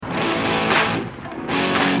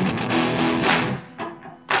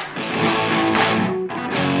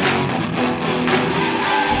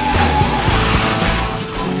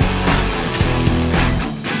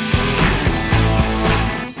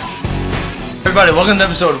Everybody, welcome to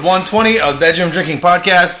episode 120 of Bedroom Drinking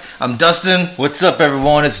Podcast. I'm Dustin. What's up,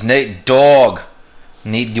 everyone? It's Nate Dogg.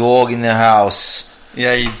 Nate Dogg in the house.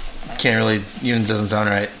 Yeah, you can't really, even doesn't sound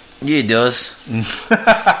right. Yeah, it does.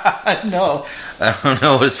 No. I don't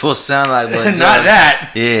know what it's supposed to sound like, but it Not does.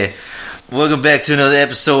 that. Yeah. Welcome back to another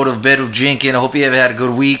episode of Bedroom Drinking. I hope you ever had a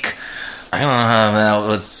good week. I don't know how,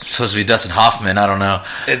 man. It's supposed to be Dustin Hoffman. I don't know.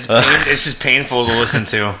 It's just painful to listen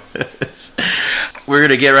to. We're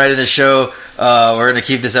going to get right in the show. We're going to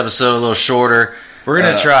keep this episode a little shorter. We're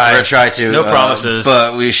going to try. We're going to try to. No promises.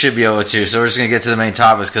 But we should be able to. So we're just going to get to the main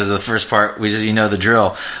topics because the first part, you know the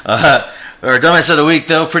drill. Our dumbass of the week,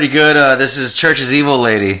 though, pretty good. This is Church's Evil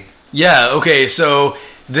Lady. Yeah, okay, so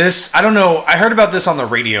this, I don't know, I heard about this on the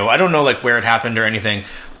radio. I don't know, like, where it happened or anything.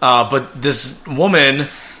 But this woman,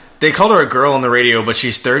 they called her a girl on the radio, but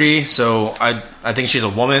she's 30, so I think she's a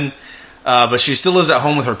woman. But she still lives at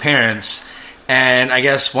home with her parents. And I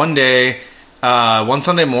guess one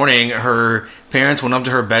Sunday morning, her parents went up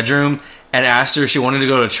to her bedroom and asked her if she wanted to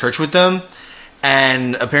go to church with them.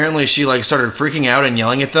 And apparently she, like, started freaking out and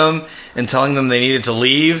yelling at them and telling them they needed to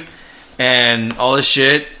leave and all this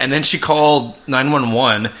shit. And then she called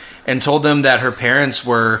 911 and told them that her parents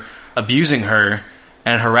were abusing her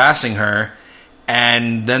and harassing her.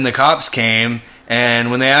 And then the cops came,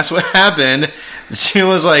 and when they asked what happened, she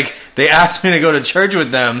was like, they asked me to go to church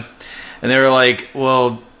with them. And they were like,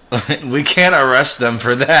 well, we can't arrest them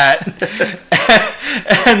for that.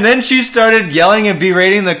 And then she started yelling and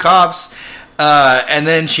berating the cops. And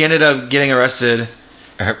then she ended up getting arrested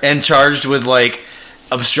and charged with, like,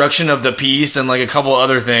 obstruction of the peace and, like, a couple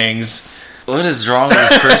other things. What is wrong with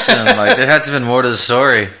this person? Like, there had to have been more to the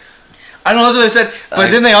story. I don't know what they said,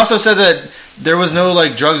 but then they also said that there was no,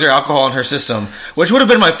 like, drugs or alcohol in her system, which would have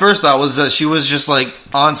been my first thought, was that she was just, like,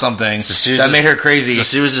 on something made her crazy. So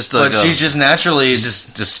she was just like, but she's just naturally, she's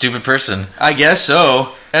just a stupid person. I guess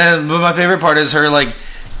so. But my favorite part is her, like,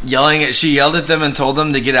 she yelled at them and told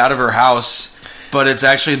them to get out of her house, but it's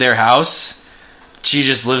actually their house. She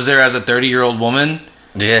just lives there as a 30-year-old woman.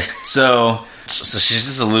 Yeah. So she's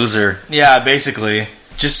just a loser. Yeah, basically.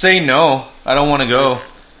 Just say no. I don't want to go.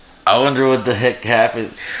 I wonder what the heck happened.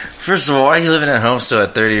 First of all, why are you living at home still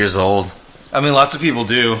at 30 years old? I mean, lots of people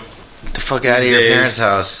do. Get the fuck out of your parents'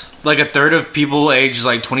 house. Like, a third of people aged,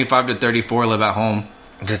 like, 25 to 34 live at home.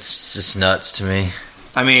 That's just nuts to me.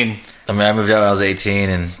 I mean, I moved out when I was 18,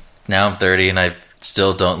 and now I'm 30, and I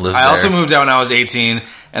still don't live there. I also moved out when I was 18,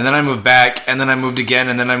 and then I moved back, and then I moved again,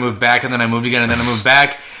 and then I moved back, and then I moved again, and then I moved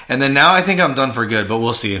back, and then now I think I'm done for good, but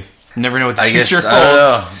we'll see. Never know what the future holds. I don't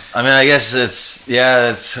know. I mean, I guess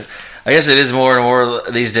I guess it is more and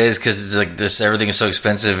more these days because like everything is so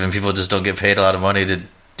expensive, and people just don't get paid a lot of money to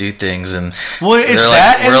do things. And well, it's like,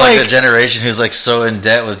 that, we're and like the generation who's like so in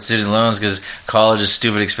debt with student loans because college is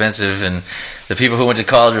stupid expensive, and the people who went to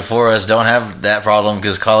college before us don't have that problem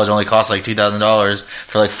because college only costs like $2,000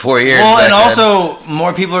 for like 4 years. Well, and also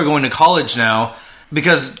more people are going to college now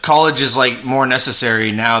because college is like more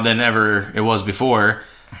necessary now than ever it was before.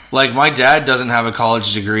 Like, my dad doesn't have a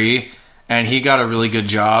college degree, and he got a really good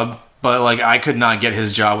job, but like I could not get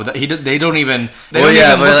his job with that. They don't even look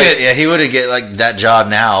at. Yeah, he wouldn't get like that job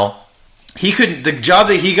now. He could the job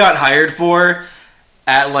that he got hired for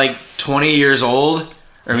at like 20 years old,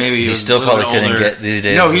 or maybe he still probably couldn't get these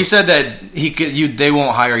days. No, he said that he could. They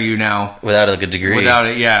won't hire you now without a good degree. Without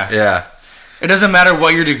it, yeah, yeah. It doesn't matter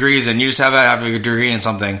what your degree is in. You just have to have a degree in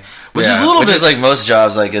something, which is a little bit. Which is like most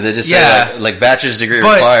jobs, like they just say like bachelor's degree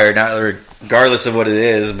required, not regardless of what it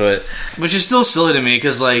is. But which is still silly to me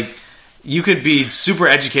because like you could be super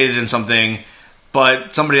educated in something,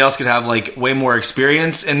 but somebody else could have like way more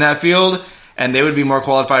experience in that field, and they would be more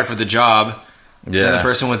qualified for the job than the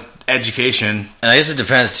person with education. And I guess it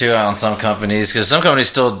depends too on some companies because some companies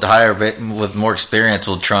still hire with more experience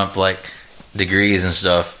will trump like degrees and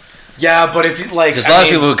stuff. Yeah, but if like, because a lot of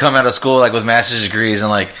people who come out of school like with master's degrees in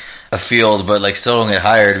like a field, but like still don't get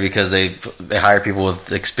hired because they hire people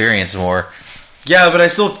with experience more. Yeah, but I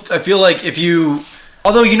feel like if you,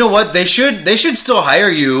 although you know what, they should still hire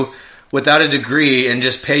you without a degree and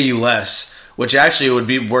just pay you less, which actually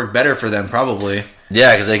would work better for them probably.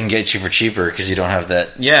 Yeah, because they can get you for cheaper because you don't have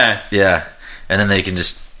that. Yeah, and then they can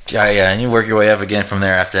just. Yeah, and you work your way up again from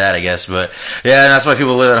there after that, I guess. But yeah, and that's why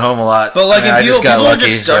people live at home a lot. But like, people are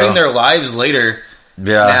just starting their lives later.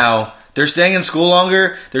 Yeah, now they're staying in school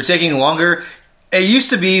longer. They're taking longer. It used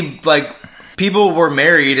to be like people were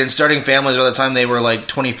married and starting families by the time they were like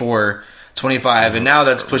 24, 25, and now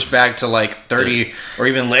that's pushed back to like 30 or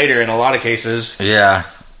even later in a lot of cases. Yeah,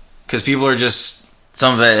 because people are just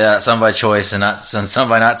some by choice and some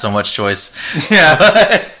by not so much choice.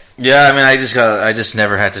 Yeah. Yeah, I mean, I just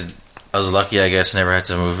never had to I was lucky, I guess. Never had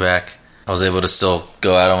to move back. I was able to still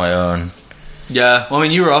go out on my own. Yeah. Well, I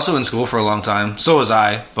mean, you were also in school for a long time. So was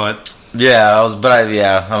I. But yeah, I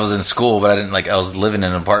was in school, but I didn't I was living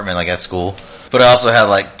in an apartment at school. But I also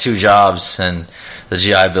had 2 jobs and the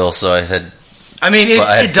GI Bill, so I had. I mean,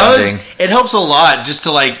 it does. It helps a lot just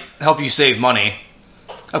to help you save money.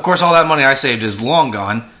 Of course, all that money I saved is long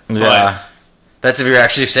gone. Yeah, that's if you're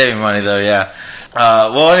actually saving money, though. Yeah.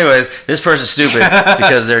 Well, anyways, this person's stupid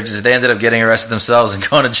because they ended up getting arrested themselves and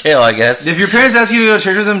going to jail, I guess. If your parents ask you to go to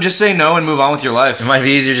church with them, just say no and move on with your life. It might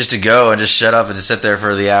be easier just to go and just shut up and just sit there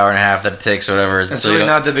for the hour and a half that it takes or whatever. That's really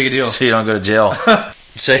not that big a deal. So you don't go to jail.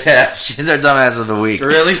 So yeah, she's our dumbass of the week.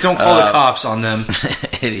 Or at least don't call the cops on them.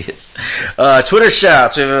 Idiots. Twitter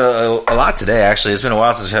shouts. We have a lot today, actually. It's been a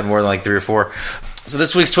while since we've had more than 3 or 4. So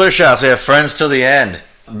this week's Twitter shouts, we have Friends Till the End.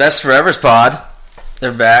 Best Forever's Pod.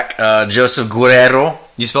 They're back. Joseph Guerrero.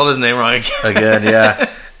 You spelled his name wrong again, yeah.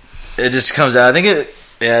 It just comes out.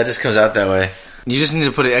 it just comes out that way. You just need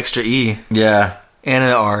to put an extra E. Yeah. And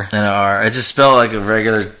an R. It's just spelled like a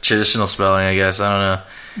regular traditional spelling, I guess. I don't know.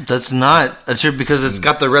 That's not. That's true because it's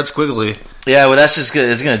got the red squiggly. Yeah, well, that's just good.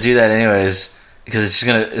 It's going to do that anyways. Because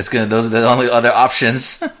it's gonna. Those are the only other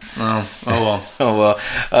options. Oh well.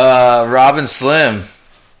 Rob and Slim.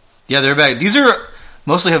 Yeah, they're back. These are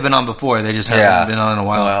mostly have been on before. They just haven't been on in a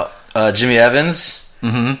while. Jimmy Evans.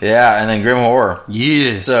 Mm-hmm. Yeah, and then Grim Horror.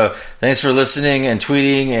 Yeah. So thanks for listening and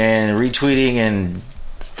tweeting and retweeting and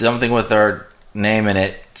something with our name in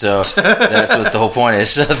it. So that's what the whole point is.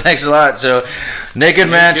 So thanks a lot. So naked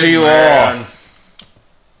man to you all.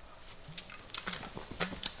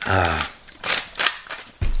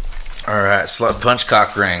 All right, slut punch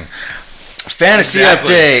cock ring. Fantasy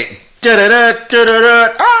update.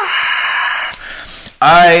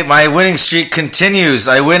 My winning streak continues.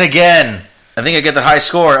 I win again. I think I get the high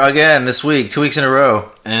score again this week, 2 weeks in a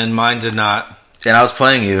row. And mine did not. And I was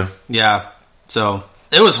playing you. Yeah. So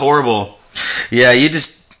it was horrible. Yeah, you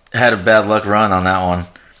just had a bad luck run on that one.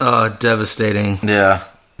 Devastating. Yeah.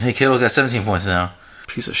 Hey, Kittle got 17 points now.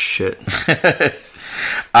 Piece of shit. His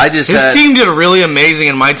team did really amazing,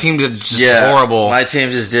 and my team did just horrible. My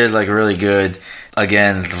team just did really good.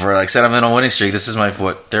 Again, for sentimental winning streak. This is my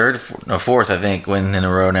fourth, I think, win in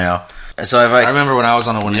a row now. So I remember when I was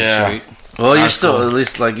on a winning streak. Well, you're still cool. At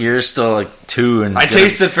least you're still 2 and I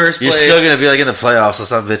tasted first place. You're still gonna be in the playoffs, so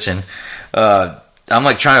stop bitching.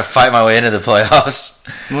 I'm trying to fight my way into the playoffs.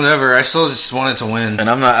 Whatever. I still just wanted to win, and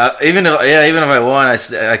I'm not. Even if I won, I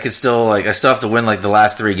could still I still have to win the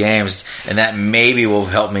last 3 games, and that maybe will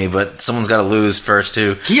help me. But someone's got to lose first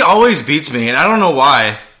too. He always beats me, and I don't know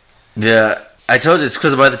why. Yeah, I told you it's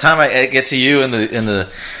because by the time I get to you in the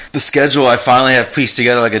schedule, I finally have pieced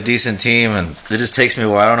together a decent team, and it just takes me a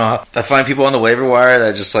while. I don't know how I find people on the waiver wire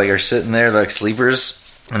that just are sitting there like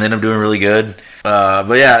sleepers, and then I'm doing really good.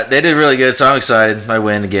 But yeah, they did really good, so I'm excited. I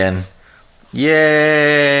win again.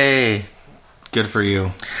 Yay! Good for you.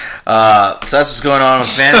 So that's what's going on in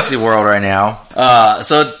fantasy world right now.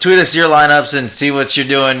 So tweet us your lineups and see what you're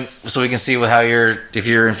doing, so we can see if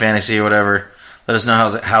you're in fantasy or whatever. Let us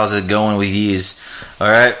know how's it going with these. All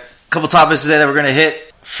right, a couple topics today that we're gonna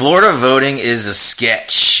hit. Florida voting is a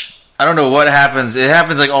sketch. I don't know what happens. It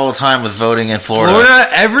happens all the time with voting in Florida.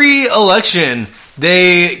 Every election,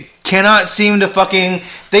 they cannot seem to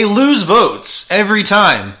they lose votes every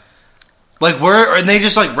time. And they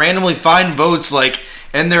just randomly find votes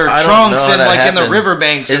in their trunks and in the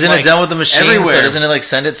riverbanks. Isn't it done with the machines? Everywhere. So doesn't it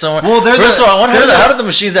send it somewhere? Well, first of all, I wonder how do the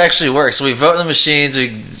machines actually work? So we vote in the machines,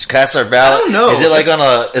 we cast our ballot. I don't know. Is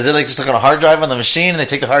it just on a hard drive on the machine, and they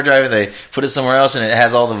take the hard drive and they put it somewhere else, and it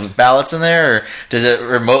has all the ballots in there, or does it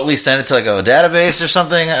remotely send it to a database or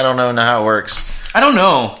something? I don't know how it works. I don't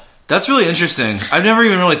know. That's really interesting. I've never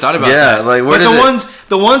even really thought about that.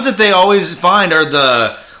 The ones that they always find are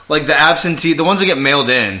the absentee, the ones that get mailed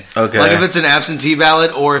in. Okay. If it's an absentee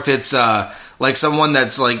ballot, or if it's someone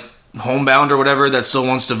that's homebound or whatever that still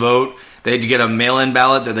wants to vote, they get a mail-in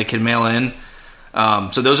ballot that they can mail in.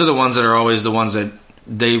 So those are the ones that are always the ones that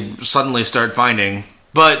they suddenly start finding.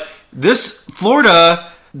 But this Florida,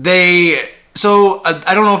 so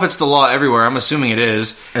I don't know if it's the law everywhere. I'm assuming it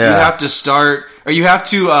is. Yeah. You have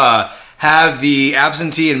to have the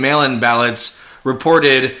absentee and mail-in ballots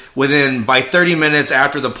reported by 30 minutes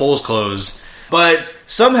after the polls close. But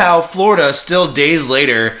somehow Florida, still days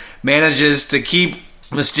later, manages to keep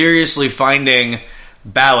mysteriously finding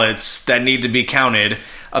ballots that need to be counted.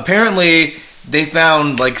 Apparently, they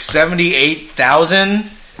found 78,000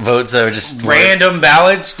 votes that were just random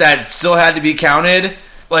ballots that still had to be counted.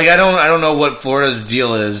 I don't know what Florida's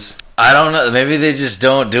deal is. I don't know. Maybe they just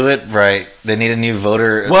don't do it right. They need a new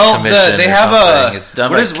voter commission. They have it's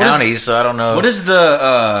done by counties, so I don't know. What is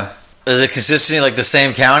the? Is it consistently like the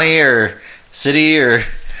same county or city or?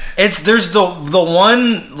 There's the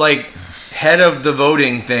one like head of the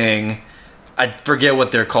voting thing. I forget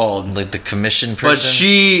what they're called. Like the commission person. But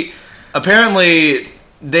she apparently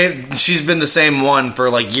she's been the same one for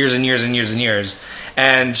like years and years and years and years,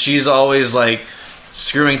 and she's always like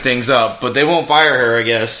screwing things up. But they won't fire her, I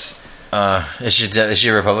guess. Is she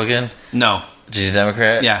a Republican? No, she's a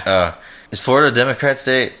Democrat. Yeah. Is Florida a Democrat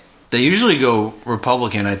state? They usually go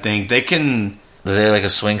Republican. I think they can. Are they like a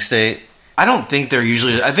swing state? I don't think they're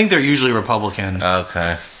usually. I think they're usually Republican.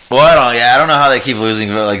 Okay. Well, I don't know how they keep losing.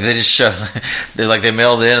 But like they just they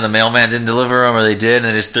mailed in and the mailman didn't deliver them, or they did and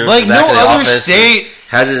they just threw it like in the back of the no other office. State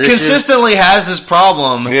consistently has this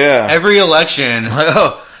problem. Yeah. Every election. Like,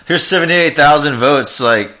 oh, here's 78,000 votes.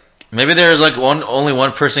 Like maybe there was like only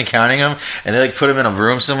one person counting them, and they like put him in a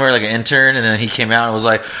room somewhere like an intern, and then he came out and was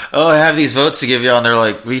like, "Oh, I have these votes to give y'all," and they're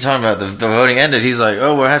like, "What are you talking about? The voting ended." He's like,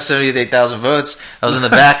 "Oh, well, I have 78,000 votes. I was in the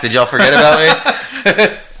back. Did y'all forget about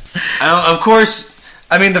me?" Of course.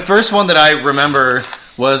 I mean, the first one that I remember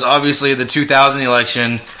was obviously the 2000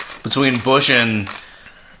 election between Bush and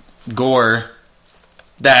Gore.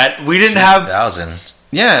 That we didn't have. 2000.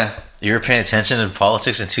 Yeah. You were paying attention to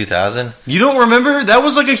politics in 2000? You don't remember? That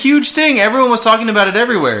was like a huge thing. Everyone was talking about it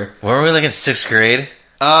everywhere. Weren't we like in 6th grade?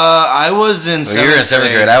 I was in 7th grade. You were in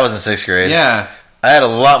 7th grade. I was in 6th grade. Yeah. I had a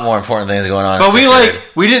lot more important things going on. But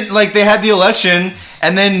we didn't like they had the election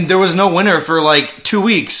and then there was no winner for like 2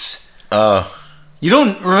 weeks. Oh. You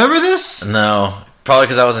don't remember this? No. Probably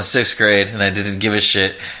because I was in 6th grade and I didn't give a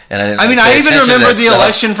shit. And I didn't. I even remember the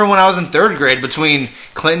election from when I was in 3rd grade between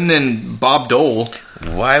Clinton and Bob Dole.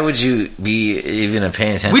 Why would you be even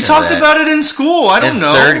paying attention? We talked about it in school. I don't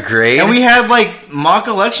know. 3rd grade, and we had like mock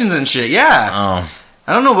elections and shit. Yeah. Oh.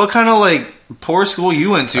 I don't know what kind of like poor school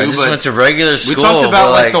you went to. I just went to regular school. We talked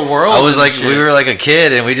about like the world. I was like, we were like a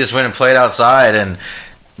kid, and we just went and played outside and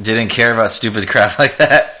didn't care about stupid crap like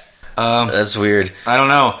that. That's weird. I don't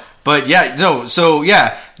know. But yeah, no, so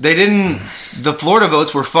yeah, they didn't. The Florida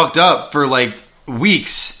votes were fucked up for like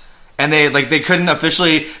weeks, and they couldn't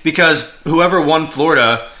officially because whoever won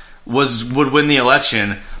Florida would win the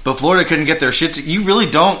election, but Florida couldn't get their shit. You really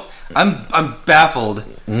don't. I'm baffled.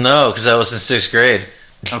 No, because I was in 6th grade.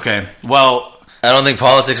 Okay, well, I don't think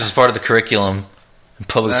politics was part of the curriculum in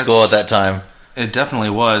public school at that time. It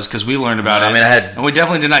definitely was because we learned about it. I mean, and we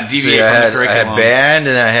definitely did not deviate from the curriculum. I had band,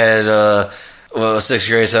 and I had 6th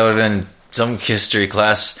grade, so that would have been some history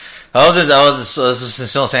class. This was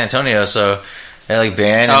still in San Antonio, so I had like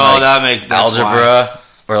band and that's algebra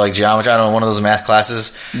why. Or like geometry. I don't know, one of those math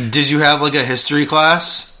classes. Did you have like a history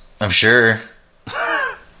class? I'm sure.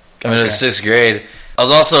 I mean, it was 6th grade. I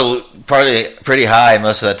was also probably pretty high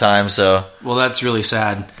most of that time, so. Well, that's really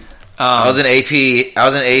sad. I was in AP. I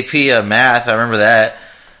was in AP math. I remember that.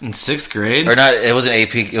 In 6th grade? Or not? It wasn't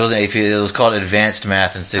AP. It wasn't AP. It was called advanced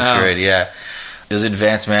math in 6th grade. Yeah, it was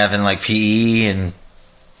advanced math in like PE and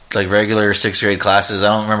like regular 6th grade classes. I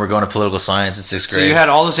don't remember going to political science in 6th grade. So you had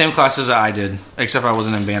all the same classes that I did, except I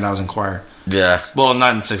wasn't in band. I was in choir. Yeah. Well,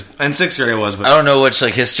 not in 6th. In 6th grade it was, but I don't know which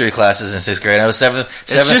like history classes in 6th grade. I was 7th.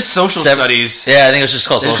 It's just social studies. Yeah, I think it was just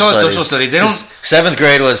called social studies. They don't. 7th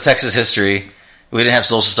grade was Texas history. We didn't have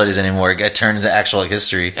social studies anymore. It got turned into actual like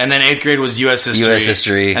history. And then 8th grade was U.S.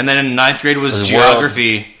 history. And then in 9th grade was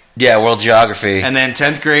geography. World geography. And then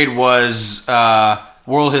 10th grade was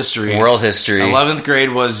world history. 11th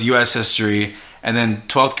grade was U.S. history. And then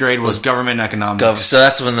 12th grade was government and economics. So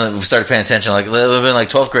that's when we started paying attention. Like it would have been like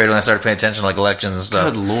 12th grade when I started paying attention to like elections and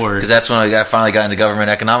stuff. Good lord! Because that's when I finally got into government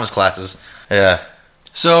economics classes. Yeah.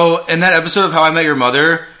 So in that episode of How I Met Your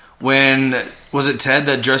Mother, when was it Ted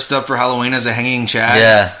that dressed up for Halloween as a hanging Chad?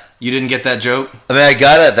 Yeah. You didn't get that joke? I mean, I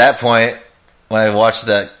got it at that point when I watched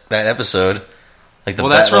that episode. Like the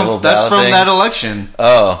that's from that election.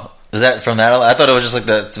 Oh, is that from that? I thought it was just like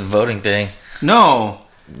that voting thing. No.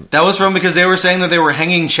 That was from because they were saying that they were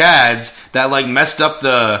hanging Chads that like messed up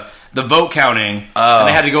the vote counting, and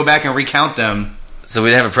they had to go back and recount them. So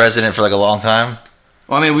we didn't have a president for like a long time.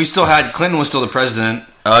 Well, I mean, we still had Clinton was still the president.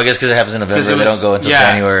 Oh, I guess because it happens in November, they don't go until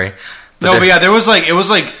January. But yeah, it was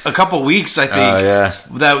like a couple weeks, I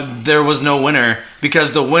think, that there was no winner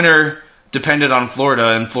because the winner depended on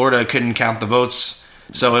Florida, and Florida couldn't count the votes,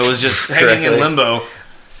 so it was just hanging in limbo.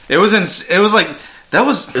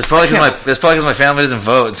 It's probably because my family doesn't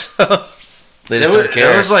vote. So they just don't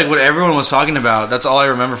care. It was like what everyone was talking about. That's all I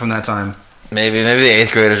remember from that time. Maybe the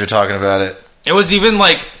 8th graders were talking about it. It was even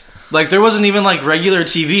like Like, there wasn't even, like, regular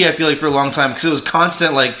TV, I feel like, for a long time, because it was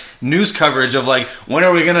constant, like, news coverage of, like, when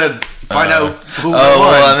are we going to find out who won? Oh,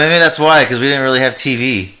 well, maybe that's why, because we didn't really have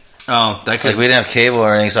TV. Oh, that could... Like, we didn't have cable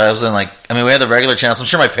or anything, so I wasn't, like... I mean, we had the regular channels. I'm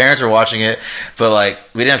sure my parents were watching it, but, like,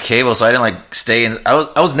 we didn't have cable, so I didn't, like, stay in...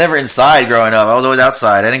 I was never inside growing up. I was always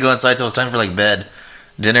outside. I didn't go inside until it was time for, like, bed.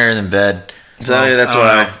 Dinner and then bed. So, yeah, that's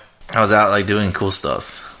why I was out, like, doing cool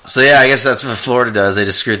stuff. So yeah, I guess that's what Florida does. They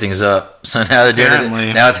just screw things up. So now they're doing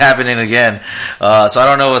it. Now it's happening again. So I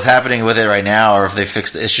don't know what's happening with it right now, or if they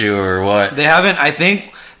fixed the issue or what. They haven't. I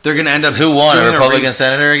think they're going to end up. Who won? A Republican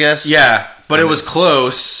senator, I guess. Yeah, but it was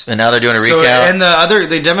close. And now they're doing a recount. And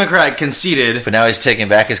the Democrat conceded. But now he's taking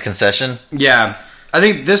back his concession. Yeah, I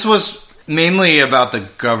think this was mainly about the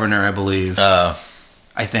governor, I believe. I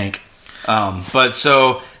think. But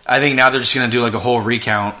so I think now they're just going to do like a whole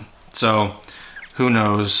recount. So. Who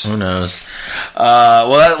knows? We'll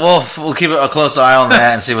keep a close eye on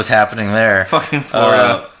that and see what's happening there. Fucking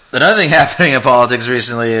Florida. Another thing happening in politics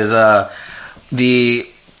recently is the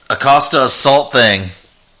Acosta assault thing.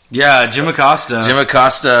 Yeah, Jim Acosta. Jim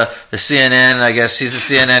Acosta, the CNN, I guess he's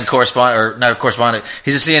the CNN correspondent, or not correspondent.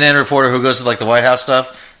 He's a CNN reporter who goes to like the White House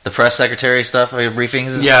stuff, the press secretary stuff,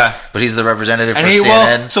 briefings. And stuff, but he's the representative for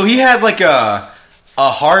CNN. So he had like a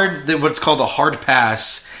hard, what's called a hard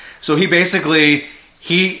pass. So he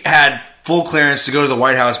had full clearance to go to the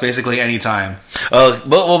White House basically anytime. Oh,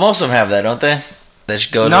 well, most of them have that, don't they? They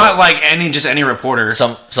should go. Not like any reporter.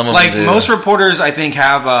 Some of like them do. Most reporters, I think,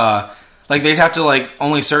 have like they have to like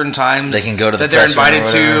only certain times they can go to the that they're invited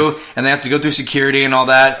to, and they have to go through security and all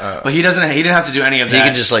that. But he doesn't. He didn't have to do any of that. He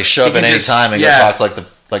can just like show up at any time and go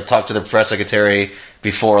talk to the press secretary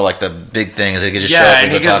before like the big things. He could just show up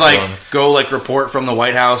and go talk to him. Go like report from the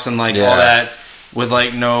White House and like all that. With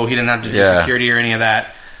like he didn't have to do security or any of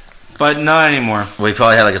that, but not anymore. Well, he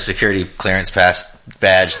probably had like a security clearance pass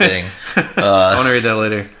badge thing. I want to read that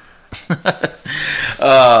later.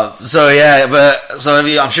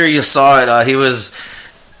 I'm sure you saw it. He was,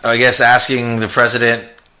 I guess, asking the president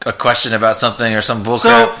a question about something or some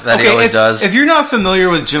bullcrap that he always does. If you're not familiar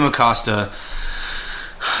with Jim Acosta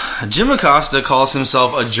calls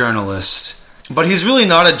himself a journalist, but he's really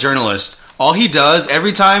not a journalist. All he does,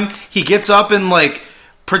 every time he gets up and, like,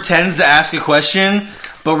 pretends to ask a question,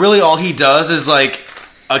 but really all he does is, like,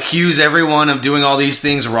 accuse everyone of doing all these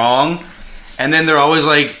things wrong, and then they're always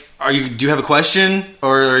like, do you have a question?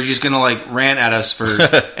 Or are you just gonna, like, rant at us for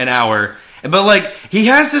an hour? But, like, he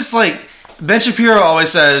has this, like, Ben Shapiro always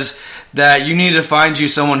says that you need to find you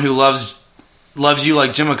someone who loves you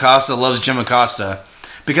like Jim Acosta loves Jim Acosta.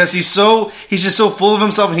 Because he's just so full of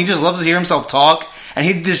himself, and he just loves to hear himself talk. And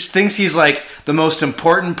he just thinks he's, like, the most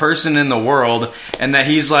important person in the world, and that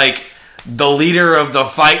he's, like, the leader of the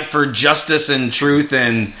fight for justice and truth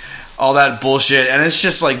and all that bullshit. And it's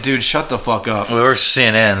just like, dude, shut the fuck up. We were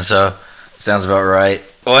CNN, so it sounds about right.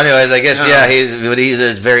 Well, anyways, I guess,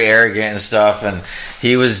 he's very arrogant and stuff, and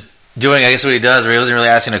he was doing, I guess, what he does, where he wasn't really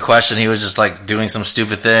asking a question. He was just, like, doing some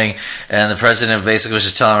stupid thing, and the president basically was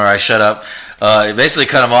just telling him, all right, shut up. He basically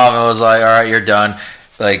cut him off and was like, all right, you're done.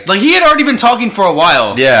 Like he had already been talking for a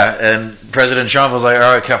while. Yeah, and President Trump was like,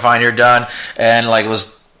 all right, fine, you're done. And like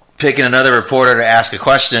was picking another reporter to ask a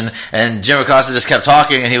question. And Jim Acosta just kept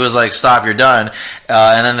talking, and he was like, stop, you're done.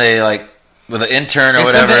 And then they like, with an intern or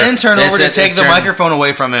whatever. They sent the intern over to take the microphone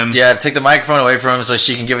away from him. Yeah, take the microphone away from him so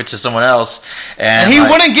she can give it to someone else. And he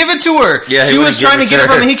wouldn't give it to her. Yeah, she was trying to get it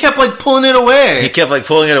from him, and he kept like pulling it away. He kept like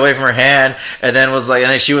pulling it away from her hand, and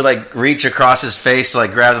then she would like reach across his face to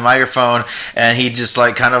like grab the microphone, and he just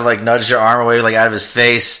like kind of like nudged her arm away like out of his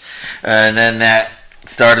face, and then that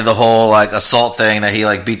started the whole like assault thing that he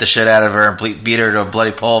like beat the shit out of her and beat her to a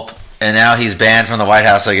bloody pulp. And now he's banned from the White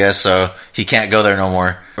House, I guess, so he can't go there no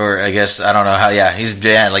more. Or I guess, I don't know how, he's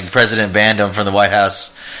banned. Like, the president banned him from the White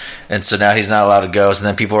House. And so now he's not allowed to go. So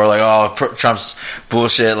then people are like, oh, Trump's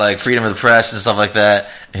bullshit, like freedom of the press and stuff like that.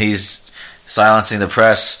 And he's silencing the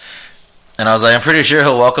press. And I was like, I'm pretty sure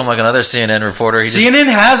he'll welcome like another CNN reporter. CNN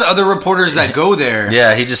has other reporters that go there.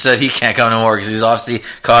 Yeah, he just said he can't come no more because he's obviously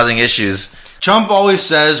causing issues. Trump always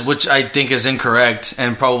says, which I think is incorrect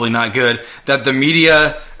and probably not good, that the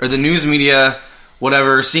media or the news media,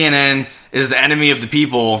 whatever, CNN, is the enemy of the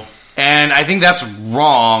people. And I think that's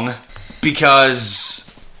wrong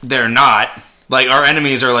because they're not. Like, our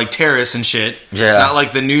enemies are like terrorists and shit. Yeah. Not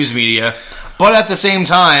like the news media. But at the same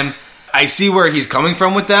time, I see where he's coming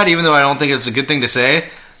from with that, even though I don't think it's a good thing to say,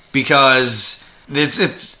 because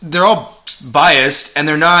they're all biased and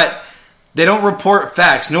they don't report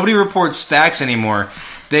facts. Nobody reports facts anymore.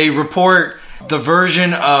 They report the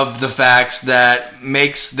version of the facts that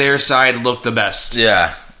makes their side look the best.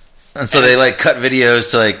 Yeah. And so they like cut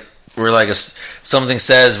videos to like where like something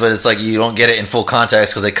says, but it's like you don't get it in full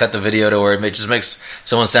context because they cut the video to where it just makes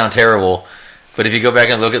someone sound terrible. But if you go back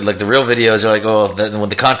and look at like the real videos, you're like, oh, with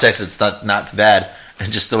the context, it's not too bad.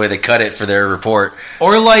 And just the way they cut it for their report.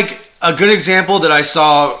 Or like a good example that I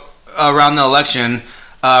saw around the election,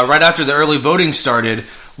 right after the early voting started,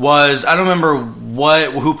 was, I don't remember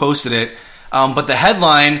who posted it, but the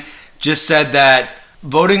headline just said that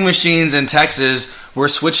voting machines in Texas were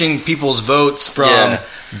switching people's votes from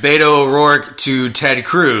Beto O'Rourke to Ted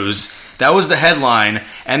Cruz. That was the headline,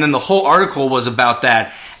 and then the whole article was about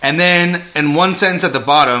that. And then in one sentence at the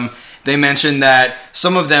bottom, they mentioned that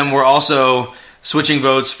some of them were also switching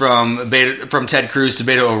votes from Ted Cruz to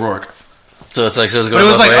Beto O'Rourke. So it's like, but it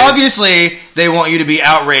was like, obviously they want you to be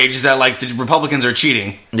outraged that like the Republicans are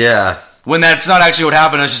cheating. Yeah. When that's not actually what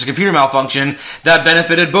happened. It's just a computer malfunction that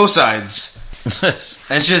benefited both sides.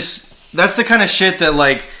 It's just, that's the kind of shit that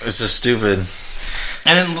like, it's just stupid.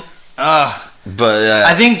 And but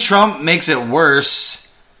I think Trump makes it worse.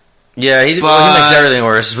 Yeah, he makes everything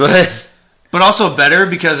worse, but also better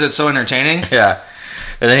because it's so entertaining. Yeah.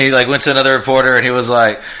 And then he like went to another reporter and he's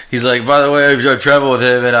like, by the way, I've traveled with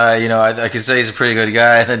him and I can say he's a pretty good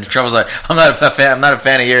guy. And then Trump was like, I'm not a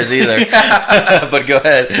fan of yours either. But go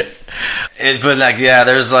ahead. But like, yeah,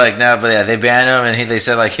 there's like, no, but yeah, they banned him and they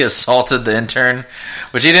said like he assaulted the intern,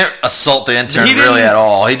 which he didn't assault the intern really at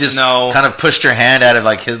all. He just kind of pushed her hand out of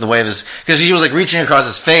like the way of his, because she was like reaching across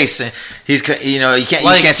his face and he's, you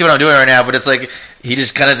can't see what I'm doing right now, but it's like he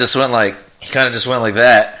kind of just went like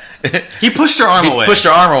that. He pushed her arm away. Pushed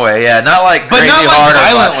her arm away, yeah. Not like but crazy not like hard.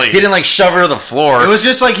 Violently. He didn't like shove her to the floor. It was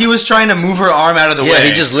just like he was trying to move her arm out of the way.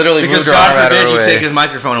 He just literally moved her God arm out of forbid the way. You take his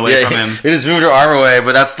microphone away from him. He just moved her arm away,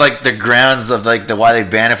 but that's like the grounds of like why they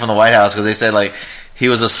banned him from the White House, because they said like he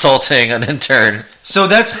was assaulting an intern. So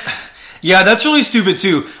that's really stupid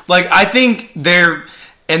too. Like I think they're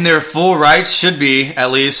in their full rights should be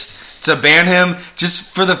at least to ban him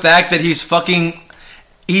just for the fact that he's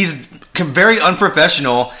very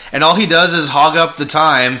unprofessional, and all he does is hog up the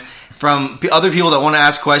time from other people that want to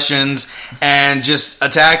ask questions and just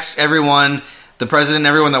attacks everyone, the president,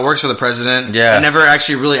 everyone that works for the president, and never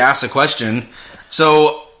actually really asks a question.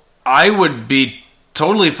 So I would be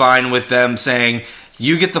totally fine with them saying,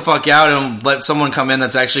 you get the fuck out and let someone come in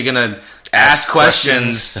that's actually going to ask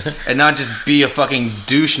questions and not just be a fucking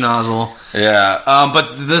douche nozzle. Yeah.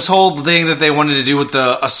 But this whole thing that they wanted to do with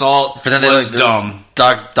the assault was dumb.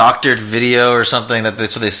 Doctored video or something,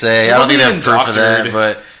 that's what they say. I don't think they have proof of that,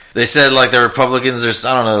 but they said like the Republicans,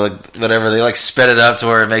 I don't know, like whatever, they like sped it up to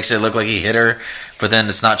where it makes it look like he hit her, but then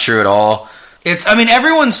it's not true at all.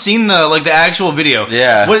 Everyone's seen the actual video.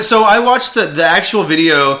 Yeah. So I watched the actual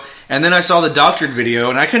video, and then I saw the doctored video,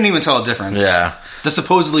 and I couldn't even tell a difference. Yeah. The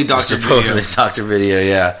supposedly doctored video,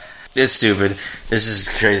 yeah. It's stupid. This is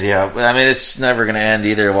crazy how... I mean, it's never going to end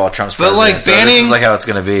either while Trump's president. But, like, banning... So this is, like, how it's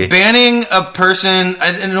going to be. Banning a person...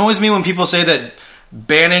 It annoys me when people say that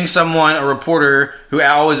banning someone, a reporter, who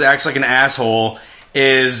always acts like an asshole,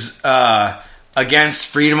 is against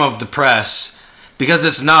freedom of the press. Because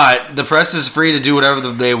it's not. The press is free to do whatever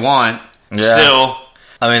they want. Yeah. Still...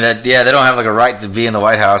 I mean, they don't have like a right to be in the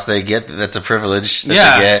White House. They get that's a privilege that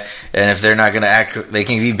they get, and if they're not going to act, they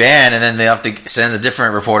can be banned, and then they have to send a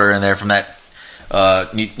different reporter in there from that,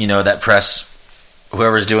 that press,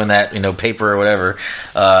 whoever's doing that, paper or whatever.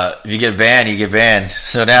 If you get banned, you get banned.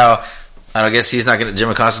 So now, I guess Jim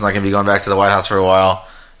Acosta's not going to be going back to the White House for a while.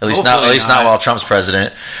 At least not while Trump's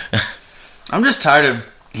president. I'm just tired of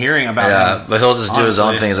hearing about him. Yeah, but he'll just do his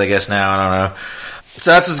own things, I guess. Now I don't know.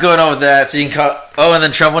 So that's what's going on with that. So you can and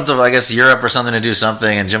then Trump went to, I guess, Europe or something to do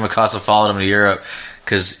something, and Jim Acosta followed him to Europe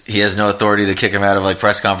because he has no authority to kick him out of like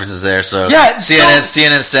press conferences there. So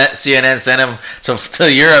CNN sent him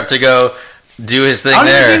to Europe to go do his thing there. I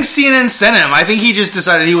don't even think CNN sent him. I think he just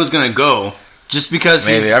decided he was going to go just because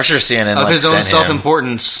I'm sure CNN of his own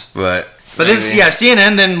self-importance. But then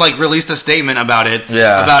CNN then like released a statement about it.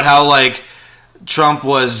 Yeah, about how like Trump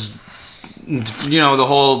was, the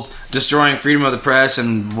whole destroying freedom of the press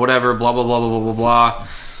and whatever, blah, blah, blah, blah, blah, blah, blah.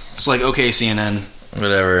 It's like, okay, CNN.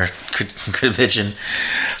 Whatever. Good bitching.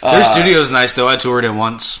 Their studio's nice, though. I toured it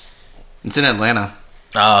once. It's in Atlanta.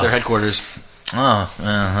 Oh. Their headquarters. Oh,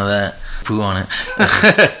 that. Poo on it.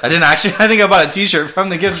 I didn't actually. I think I bought a t-shirt from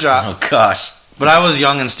the gift shop. Oh, gosh. But I was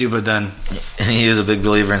young and stupid then. He was a big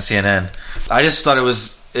believer in CNN. I just thought it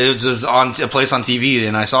was on a place on TV,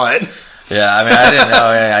 and I saw it. Yeah, I mean, I didn't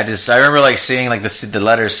know. I remember like seeing like the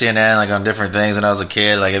letter CNN like on different things when I was a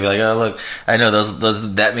kid. Like I'd be like, oh look, I know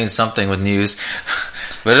those that means something with news,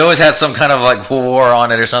 but it always had some kind of like war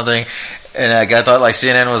on it or something. And I thought like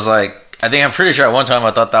CNN was like, I'm pretty sure at one time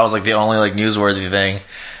I thought that was like the only like newsworthy thing.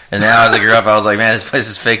 And now as I grew up, I was like, man, this place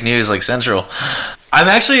is fake news, like Central.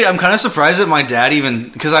 I'm kind of surprised that my dad even,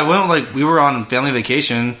 because I went, like, we were on family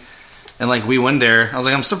vacation, and, like, we went there. I was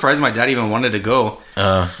like, I'm surprised my dad even wanted to go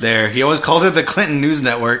there. He always called it the Clinton News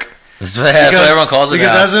Network. That's what everyone calls it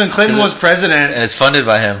because now. that's when Clinton was president. And it's funded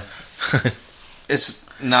by him. It's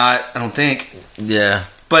not, I don't think. Yeah.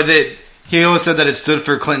 But he always said that it stood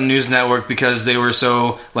for Clinton News Network because they were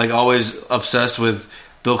so, like, always obsessed with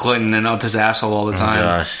Bill Clinton and up his asshole all the time. Oh,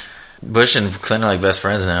 gosh. Bush and Clinton are, like, best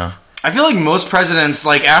friends now. I feel like most presidents,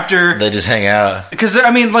 like, after... They just hang out. Because, I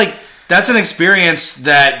mean, like, that's an experience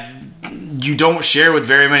that you don't share with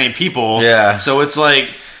very many people. Yeah. So it's like...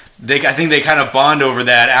 I think they kind of bond over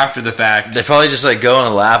that after the fact. They probably just like go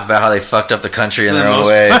and laugh about how they fucked up the country in their own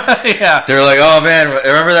way. Yeah. They're like, oh man,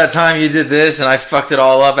 remember that time you did this and I fucked it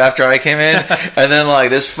all up after I came in? And then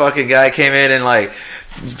like this fucking guy came in and like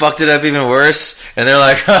fucked it up even worse. And they're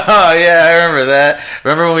like, oh yeah, I remember that.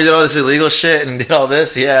 Remember when we did all this illegal shit and did all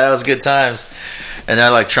this? Yeah, that was good times. And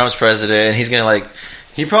now like Trump's president and he's gonna like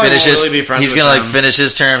he probably finish won't his, really be friends he's with gonna them. like finish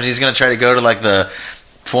his terms. He's gonna try to go to like the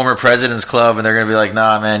former president's club and they're gonna be like,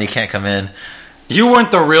 nah man, you can't come in. You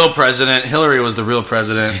weren't the real president. Hillary was the real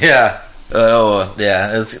president. Yeah. Yeah.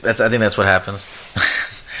 That's. I think that's what happens.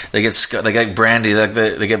 They get brandy. Like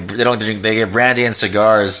they get brandy and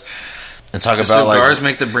cigars, and talk about cigars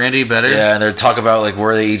make the brandy better. Yeah, and they talk about like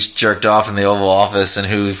where they each jerked off in the Oval Office and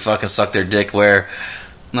who fucking sucked their dick where.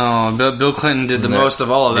 No, Bill Clinton did the most of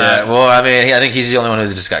all of that. Yeah. Well, I mean, I think he's the only one who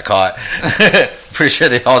just got caught. Pretty sure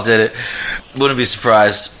they all did it. Wouldn't be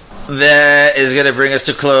surprised. That is going to bring us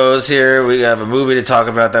to close here. We have a movie to talk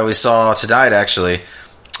about that we saw tonight, actually.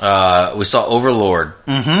 We saw Overlord.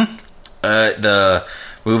 Mm-hmm. The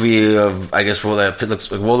movie of, I guess, it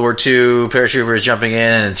looks like World War II, paratroopers jumping in,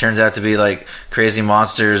 and it turns out to be like crazy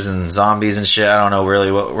monsters and zombies and shit. I don't know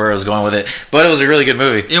really where I was going with it, but it was a really good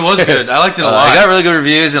movie. It was good. I liked it a lot. I got really good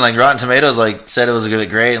reviews, and like Rotten Tomatoes like said it was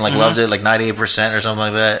great, and like loved it, like 98% or something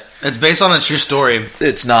like that. It's based on a true story.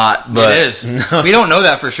 It's not, but it is. No. We don't know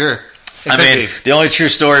that for sure. I mean, the only true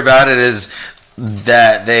story about it is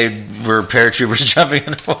that they were paratroopers jumping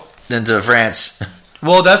into France.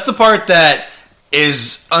 Well, that's the part that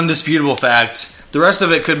is undisputable fact. The rest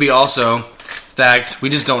of it could be also fact. We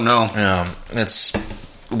just don't know. Yeah, it's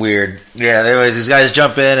weird. Yeah, anyways, these guys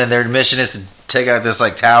jump in, and their mission is to take out this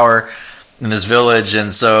like tower in this village,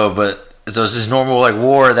 and so it's this normal like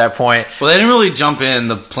war at that point. Well, they didn't really jump in.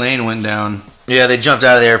 The plane went down. Yeah, they jumped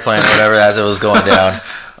out of the airplane or whatever as it was going down,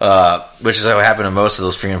 which is what happened to most of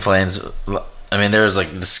those freaking planes. I mean, there was like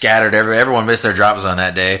scattered. Everyone missed their drop zone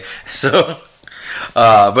that day, so.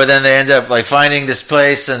 But then they end up like finding this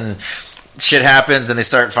place and shit happens and they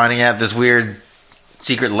start finding out this weird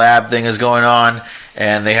secret lab thing is going on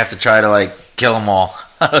and they have to try to like kill them all.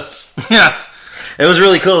 Yeah, it was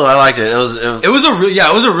really cool. I liked it. It was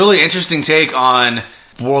a really interesting take on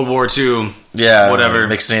World War II. Yeah, whatever, like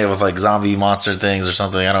mixing it with like zombie monster things or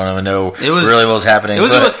something. I don't even know really what was happening.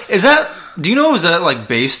 Do you know, was that like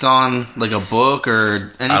based on like a book or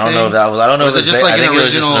anything? I don't know. I don't know. Was it just like an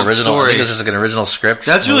original story? I think it was just like an original script.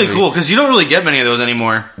 That's really cool because you don't really get many of those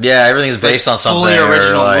anymore. Yeah, everything's based on something. Fully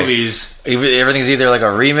original movies. Everything's either like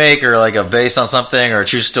a remake or like a based on something or a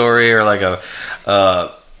true story or like a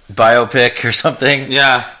biopic or something.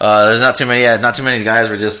 Yeah. There's not too many. Yeah, not too many guys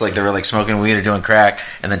were just like they were like smoking weed or doing crack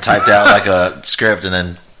and then typed out like a script and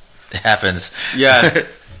then it happens. Yeah.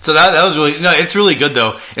 So that was really... No, it's really good,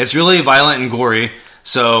 though. It's really violent and gory.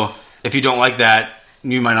 So if you don't like that,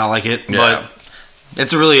 you might not like it. Yeah. But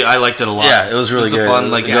it's I liked it a lot. Yeah, it was really good. It's a fun,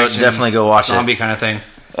 like, action, definitely go watch zombie kind of thing.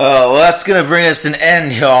 Well, that's going to bring us to an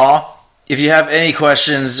end, y'all. If you have any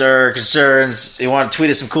questions or concerns, you want to tweet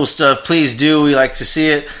us some cool stuff, please do. We like to see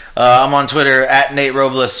it. I'm on Twitter at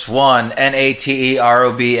NateRobles1,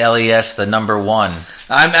 NateRobles, the number 1.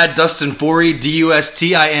 I'm at Dustin Forey,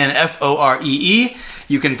 DustinForee.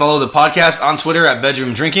 You can follow the podcast on Twitter at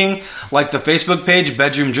Bedroom Drinking, like the Facebook page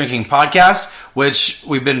Bedroom Drinking Podcast, which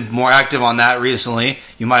we've been more active on that recently.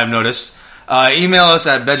 You might have noticed. Email us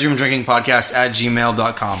at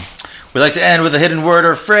bedroomdrinkingpodcast@gmail.com. We like to end with a hidden word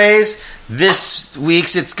or phrase. This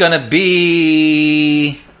week's it's gonna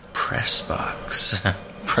be press box.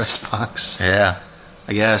 Press box. Yeah,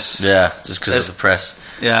 I guess. Yeah, just because it's the press.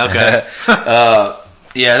 Yeah. Okay.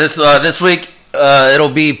 Yeah. This week. It'll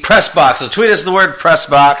be press box. So tweet us the word press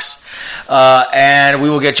box, and we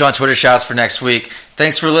will get you on Twitter shouts for next week.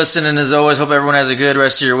 Thanks for listening. As always, hope everyone has a good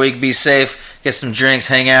rest of your week. Be safe. Get some drinks.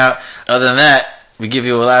 Hang out. Other than that, we give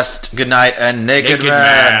you a last good night and Naked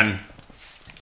Man.